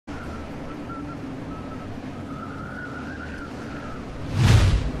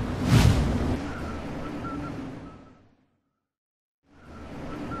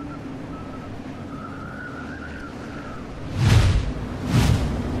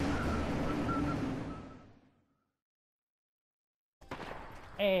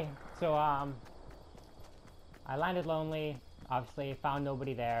Hey, so I landed lonely. Obviously, found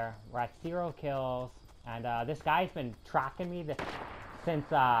nobody there. We're at 0 kills, and this guy's been tracking me since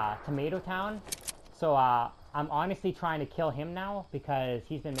Tomato Town. So I'm honestly trying to kill him now because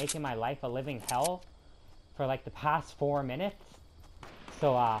he's been making my life a living hell for like the past 4 minutes.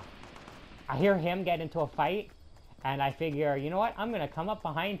 So I hear him get into a fight, and I figure, you know what? I'm gonna come up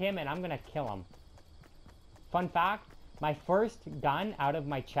behind him and I'm gonna kill him. Fun fact. My first gun out of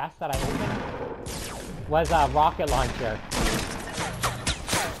my chest that I opened was a rocket launcher.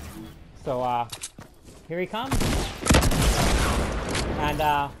 So, here he comes. And,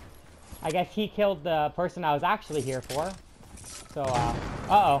 I guess he killed the person I was actually here for. So,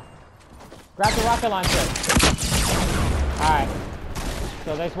 uh-oh. Grab the rocket launcher. Alright.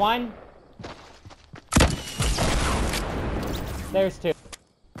 So there's one. There's two.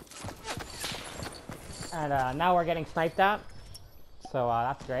 And now we're getting sniped at, so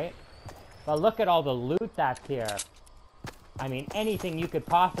that's great. But look at all the loot that's here. I mean, anything you could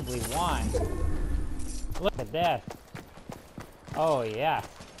possibly want. Look at this. Oh, yes.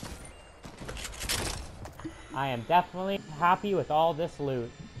 I am definitely happy with all this loot.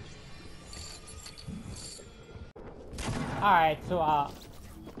 Alright, so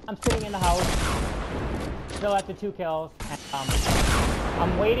I'm sitting in the house, still at the 2 kills, and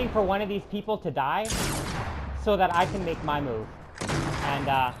I'm waiting for one of these people to die so that I can make my move. And,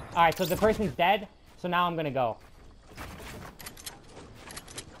 alright, so the person's dead, so now I'm gonna go.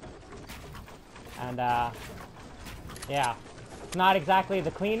 And, yeah. It's not exactly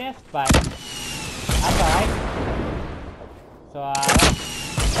the cleanest, but that's alright. So,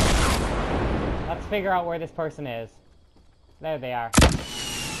 let's figure out where this person is. There they are.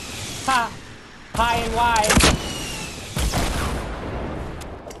 Ha! High and wide!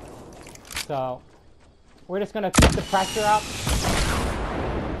 So, we're just gonna keep the pressure up.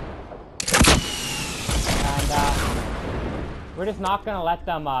 And, we're just not gonna let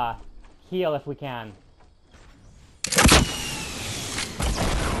them, heal if we can.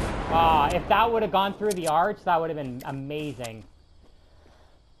 If that would have gone through the arch, that would have been amazing.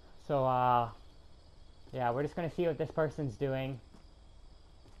 So, yeah, we're just gonna see what this person's doing.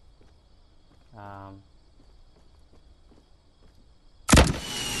 Are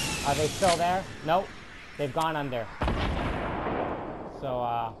they still there? Nope. They've gone under.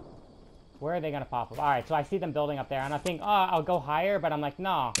 So, where are they gonna pop up? Alright, so I see them building up there, and I think, oh, I'll go higher, but I'm like,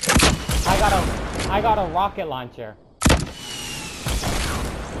 no. I got a rocket launcher.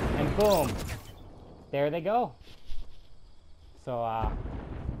 And boom. There they go. So,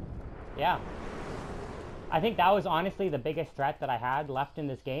 yeah. I think that was honestly the biggest threat that I had left in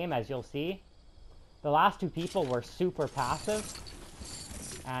this game, as you'll see. The last 2 people were super passive.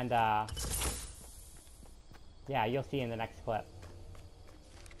 And, yeah, you'll see in the next clip.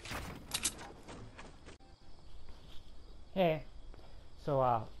 Hey, so,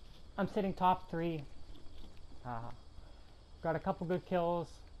 I'm sitting top 3. Got a couple good kills.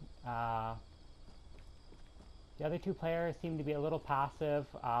 The other 2 players seem to be a little passive.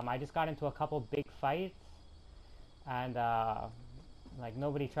 I just got into a couple big fights. And, like,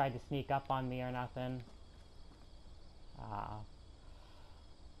 nobody tried to sneak up on me or nothing.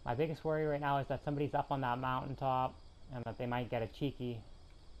 My biggest worry right now is that somebody's up on that mountaintop and that they might get a cheeky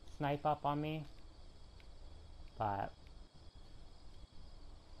snipe up on me. But,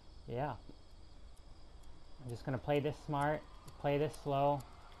 yeah. I'm just gonna play this smart, play this slow.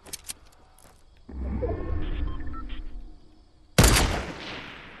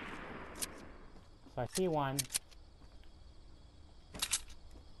 So I see one.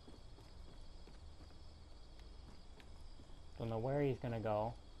 Don't know where he's gonna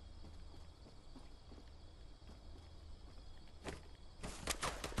go.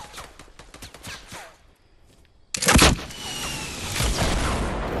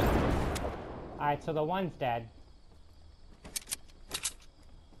 Alright, so the one's dead.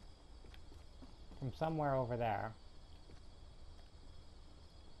 From somewhere over there.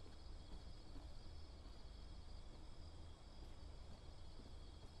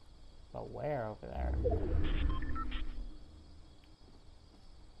 But where over there?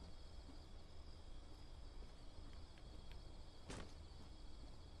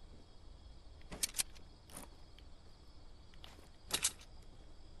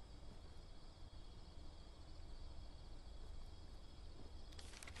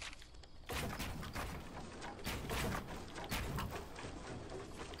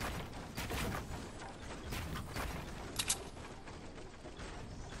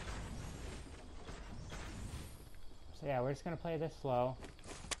 So yeah, we're just gonna play this slow.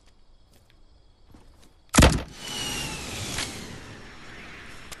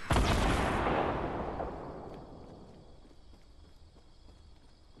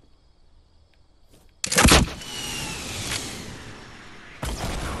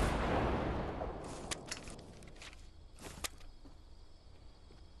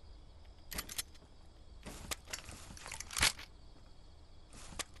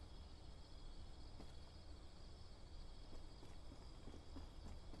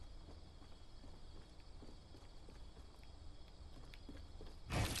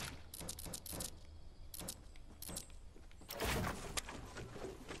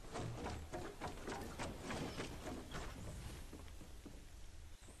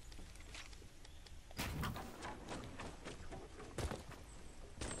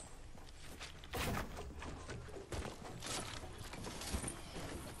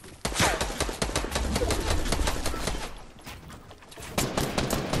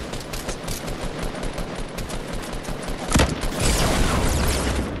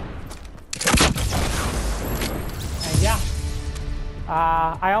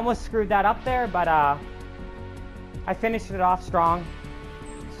 I almost screwed that up there, but I finished it off strong.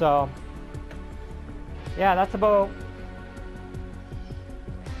 So yeah, that's about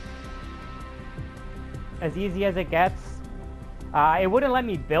as easy as it gets. It wouldn't let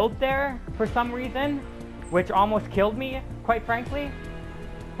me build there for some reason, which almost killed me, quite frankly.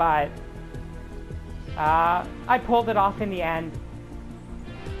 But I pulled it off in the end.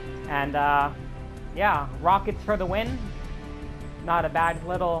 And yeah, rockets for the win. Not a bad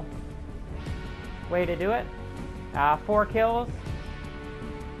little way to do it. 4 kills.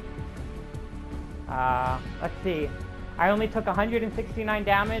 Let's see. I only took 169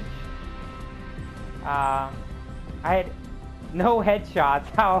 damage. I had no headshots.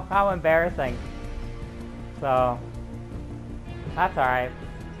 How embarrassing. So that's alright.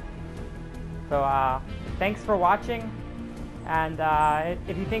 So thanks for watching. And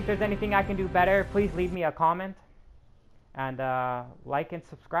if you think there's anything I can do better, please leave me a comment. And like and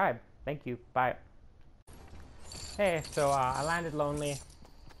subscribe. Thank you. Bye. Hey, so I landed lonely,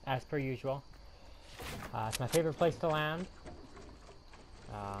 as per usual. It's my favorite place to land.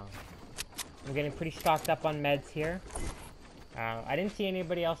 I'm getting pretty stocked up on meds here. I didn't see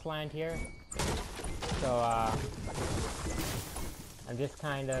anybody else land here. So I'm just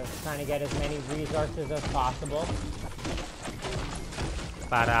kind of trying to get as many resources as possible.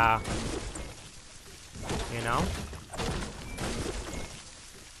 But you know,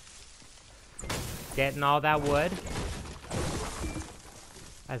 getting all that wood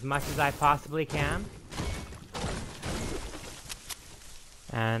as much as I possibly can.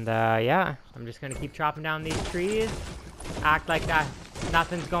 And yeah, I'm just gonna keep chopping down these trees, act like that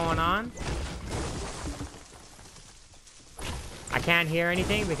nothing's going on. I can't hear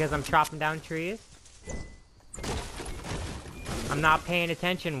anything because I'm chopping down trees. I'm not paying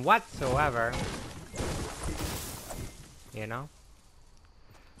attention whatsoever. You know?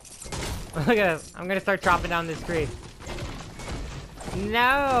 Look at this. I'm gonna start chopping down this tree.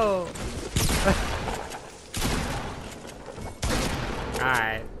 No!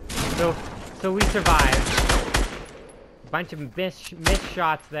 Alright. So we survived. Bunch of missed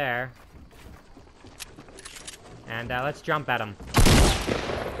shots there. And let's jump at him.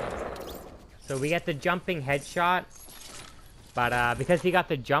 So we get the jumping headshot. But because he got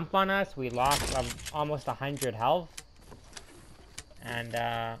the jump on us, we lost almost 100 health. And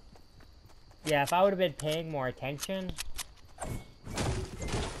yeah, if I would have been paying more attention,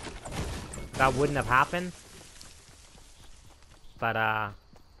 that wouldn't have happened. But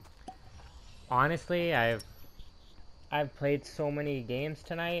honestly, I've played so many games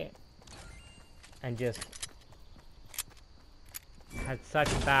tonight and just had such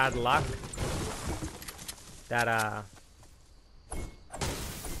bad luck that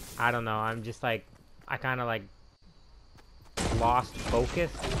I don't know, I'm just like, I kind of like lost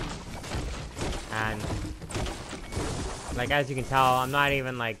focus. And like, as you can tell, I'm not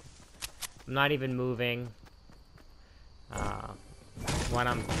even moving when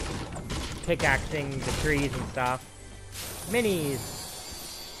I'm pickaxing the trees and stuff. Minis!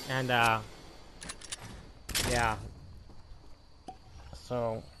 And yeah.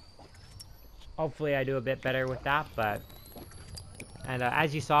 So hopefully I do a bit better with that, but and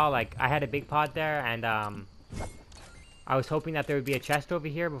as you saw, like, I had a big pod there, and I was hoping that there would be a chest over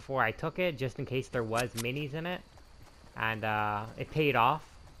here before I took it, just in case there was minis in it. And it paid off.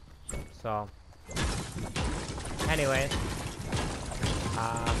 So anyways,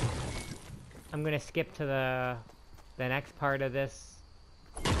 I'm gonna skip to the next part of this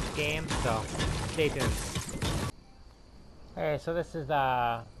game, so stay tuned. Okay, so this is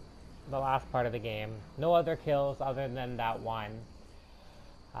the last part of the game. No other kills other than that one.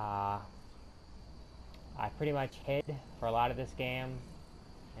 I pretty much hid for a lot of this game.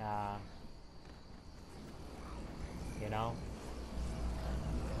 You know,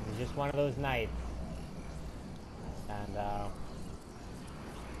 it was just one of those nights. And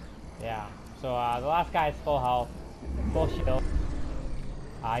yeah, so the last guy is full health, full shield.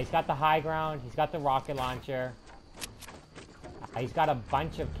 He's got the high ground, he's got the rocket launcher. He's got a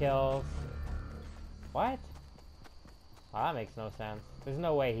bunch of kills. What? Well, that makes no sense. There's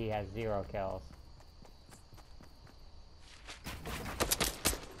no way he has 0 kills.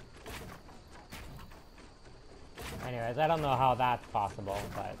 Anyways, I don't know how that's possible,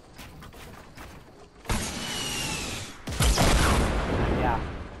 but yeah.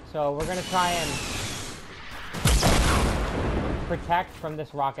 So we're gonna try and protect from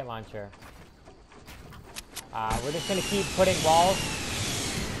this rocket launcher. We're just gonna keep putting walls.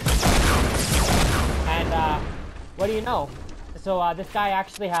 And what do you know? So this guy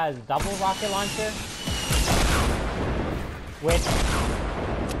actually has double rocket launcher, which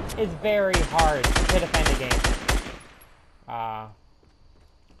is very hard to defend a game. I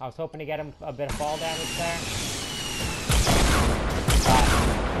was hoping to get him a bit of fall damage there.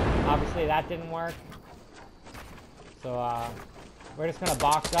 But obviously that didn't work. So we're just gonna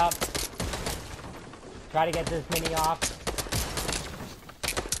box up. Try to get this mini off.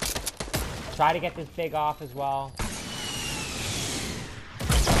 Try to get this big off as well.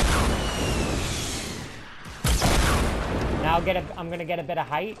 Now I'm gonna get a bit of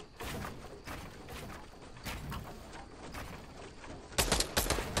height.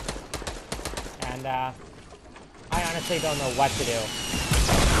 And I honestly don't know what to do.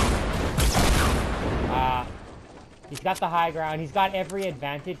 He's got the high ground. He's got every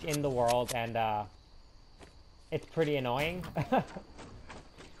advantage in the world, and it's pretty annoying.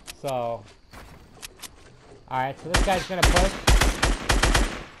 So, alright, so this guy's gonna push.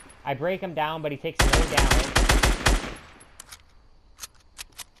 I break him down, but he takes no damage.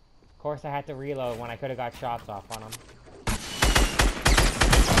 Of course, I had to reload when I could have got shots off on him.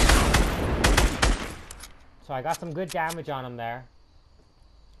 So I got some good damage on him there.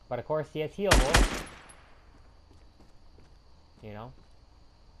 But of course, he has healables. You know?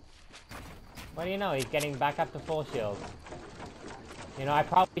 What do you know? He's getting back up to full shield. You know, I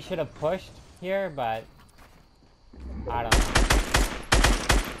probably should have pushed here, but I don't know.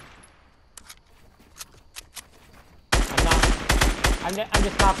 I'm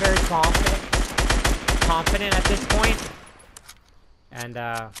just not very confident at this point. And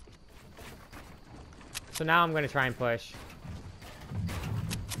so now I'm gonna try and push.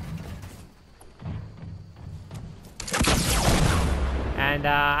 And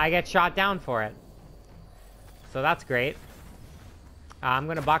I get shot down for it. So that's great. I'm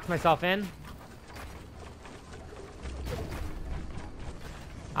gonna box myself in.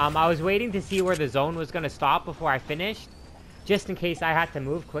 I was waiting to see where the zone was gonna stop before I finished, just in case I had to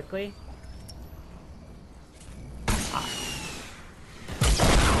move quickly.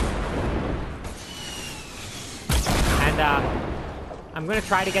 And I'm gonna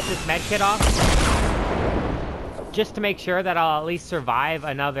try to get this medkit off, just to make sure that I'll at least survive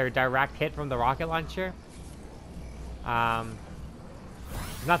another direct hit from the rocket launcher. There's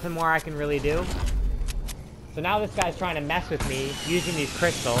nothing more I can really do. So now this guy's trying to mess with me using these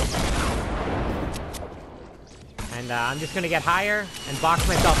crystals. And I'm just gonna get higher and box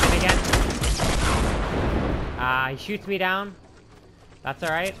myself in again. He shoots me down. That's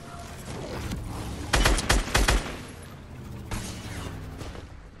alright.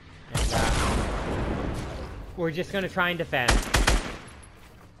 And we're just gonna try and defend.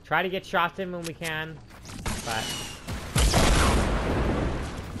 Try to get shots in when we can, but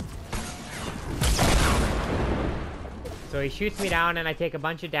so he shoots me down and I take a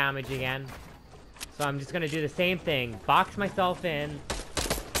bunch of damage again. So I'm just gonna do the same thing. Box myself in.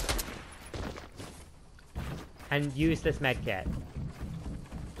 And use this medkit.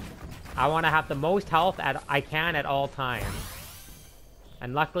 I want to have the most health I can at all times.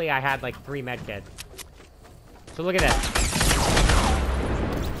 And luckily I had like 3 medkits. So look at this.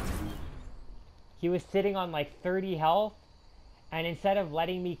 He was sitting on like 30 health. And instead of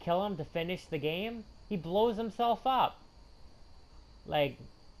letting me kill him to finish the game, he blows himself up. Like,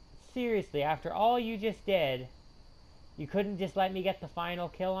 seriously, after all you just did, you couldn't just let me get the final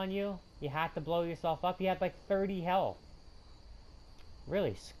kill on you? You had to blow yourself up? You had like 30 health.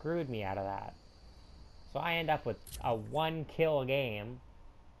 Really screwed me out of that. So I end up with a 1-kill game.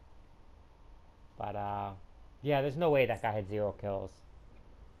 But, yeah, there's no way that guy had 0 kills.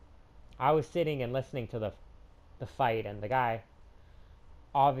 I was sitting and listening to the fight, and the guy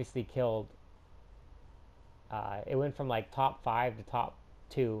obviously killed. It went from like top 5 to top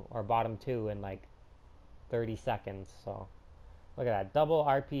 2 or bottom 2 in like 30 seconds. So look at that. Double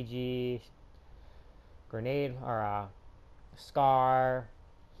RPG, grenade, or scar.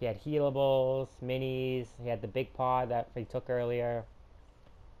 He had healables, minis. He had the big pod that he took earlier.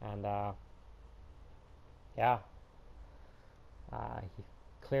 And yeah. He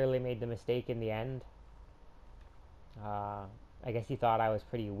clearly made the mistake in the end. I guess he thought I was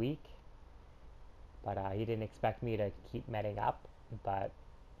pretty weak. But he didn't expect me to keep medding up. But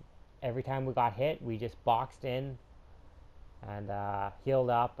every time we got hit, we just boxed in and healed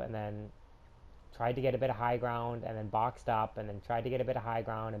up, and then tried to get a bit of high ground, and then boxed up, and then tried to get a bit of high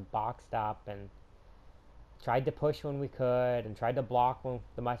ground and boxed up, and tried to push when we could, and tried to block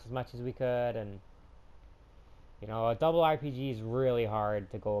as much as we could. And you know, a double RPG is really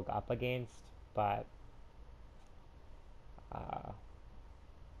hard to go up against, but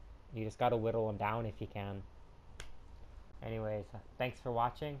you just gotta whittle them down if you can. Anyways, thanks for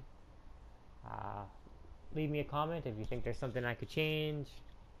watching. Leave me a comment if you think there's something I could change,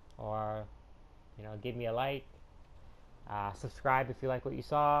 or, you know, give me a like. Subscribe if you like what you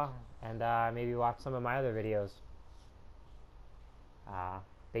saw, and maybe watch some of my other videos.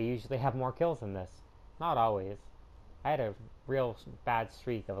 They usually have more kills than this. Not always. I had a real bad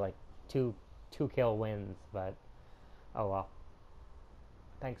streak of like two kill wins, but oh well.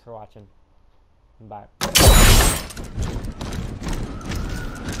 Thanks for watching. Bye.